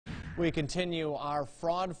We continue our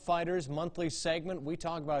Fraud Fighters monthly segment. We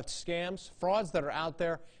talk about scams, frauds that are out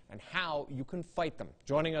there, and how you can fight them.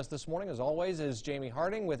 Joining us this morning, as always, is Jamie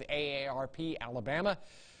Harding with AARP Alabama.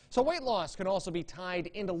 So weight loss can also be tied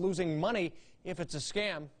into losing money if it's a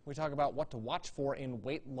scam. We talk about what to watch for in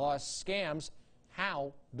weight loss scams.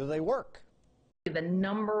 How do they work? The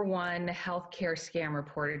number one healthcare scam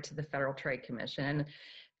reported to the Federal Trade Commission.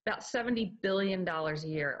 About $70 billion a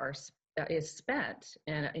year is spent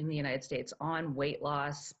in the United States on weight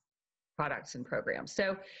loss products and programs.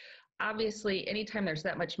 So obviously, anytime there's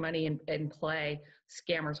that much money in play,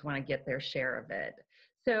 scammers want to get their share of it.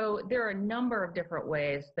 So there are a number of different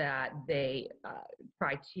ways that they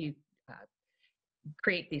try to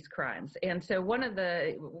create these crimes. And so one of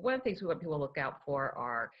the things we want people to look out for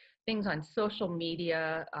are things on social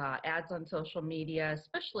media, ads on social media,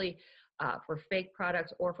 especially for fake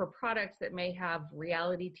products or for products that may have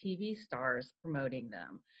reality TV stars promoting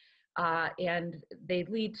them. And they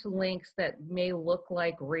lead to links that may look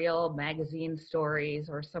like real magazine stories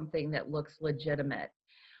or something that looks legitimate.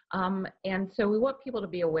 And so we want people to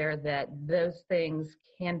be aware that those things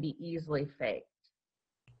can be easily faked.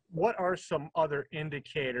 What are some other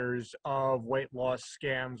indicators of weight loss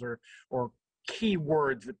scams or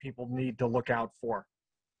keywords that people need to look out for?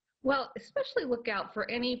 Well, especially look out for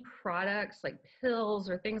any products like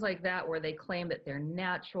pills or things like that where they claim that they're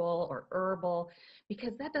natural or herbal,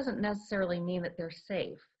 because that doesn't necessarily mean that they're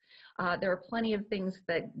safe. There are plenty of things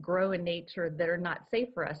that grow in nature that are not safe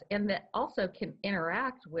for us and that also can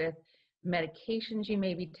interact with medications you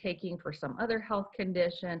may be taking for some other health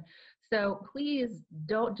condition. So please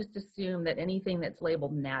don't just assume that anything that's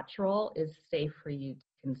labeled natural is safe for you to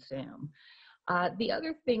consume. The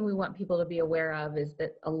other thing we want people to be aware of is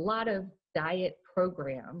that a lot of diet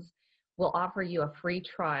programs will offer you a free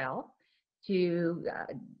trial to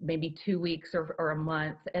maybe 2 weeks or a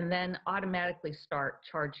month, and then automatically start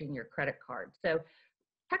charging your credit card. So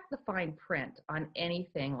check the fine print on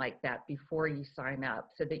anything like that before you sign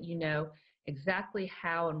up so that you know exactly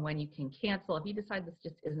how and when you can cancel if you decide this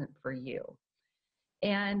just isn't for you.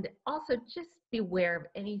 And also just beware of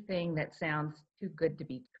anything that sounds too good to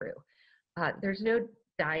be true. There's no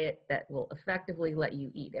diet that will effectively let you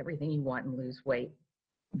eat everything you want and lose weight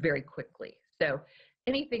very quickly. So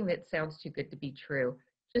anything that sounds too good to be true,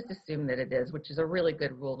 just assume that it is, which is a really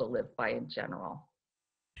good rule to live by in general.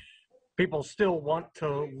 People still want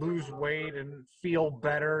to lose weight and feel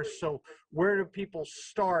better. So where do people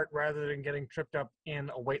start rather than getting tripped up in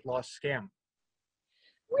a weight loss scam?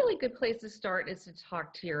 Really good place to start is to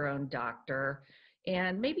talk to your own doctor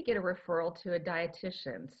and maybe get a referral to a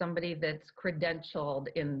dietitian, somebody that's credentialed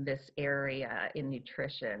in this area in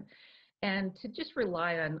nutrition, and to just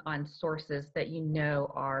rely on sources that you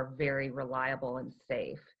know are very reliable and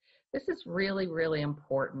safe. This is really, really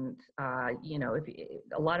important. If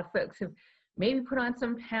a lot of folks have maybe put on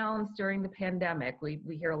some pounds during the pandemic. We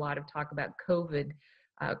hear a lot of talk about COVID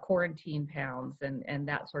quarantine pounds and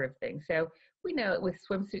that sort of thing. So we know with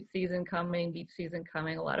swimsuit season coming, beach season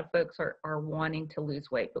coming, a lot of folks are wanting to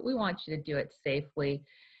lose weight, but we want you to do it safely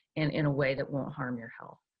and in a way that won't harm your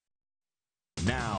health.